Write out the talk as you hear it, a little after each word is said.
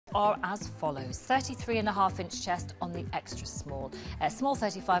are as follows. 33.5-inch chest on the extra small. Small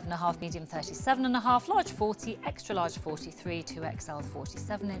 35.5, medium 37.5, large 40, extra large 43, 2XL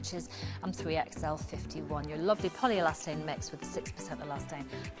 47 inches and 3XL 51. Your lovely polyelastane mix with 6% elastane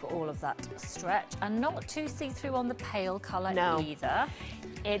for all of that stretch, and not too see-through on the pale colour either.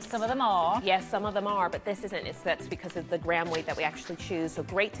 Some of them are. Yes, some of them are, but this isn't. That's because of the gram weight that we actually choose. So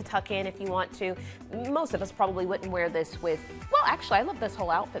great to tuck in if you want to. Most of us probably wouldn't wear this with, well, actually, I love this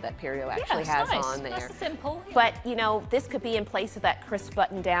whole outfit that Perio actually has nice. on there. That's simple. Yeah. But, you know, this could be in place of that crisp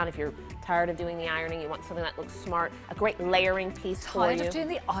button down if you're tired of doing the ironing, you want something that looks smart, a great layering piece for you. Tired of doing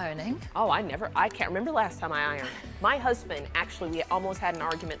the ironing? Oh, I can't remember last time I ironed. My husband, actually, we almost had an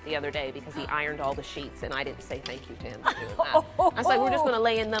argument the other day because he ironed all the sheets and I didn't say thank you to him for doing that. I was like, we're just going to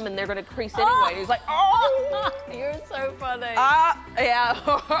lay in them and they're going to crease anyway. He's like, oh! You're so funny. Yeah.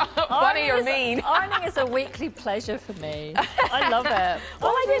 Funny or mean. Ironing is a weekly pleasure for me. I love it.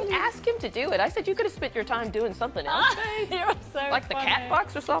 Well, I didn't ask him to do it. I said, you could have spent your time doing something else, babe. You're so like the funny. cat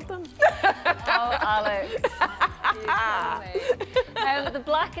box or something. Oh, Alex. The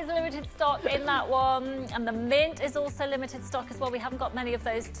black is limited stock in that one, and the mint is also limited stock as well. We haven't got many of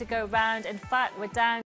those to go round. In fact, we're down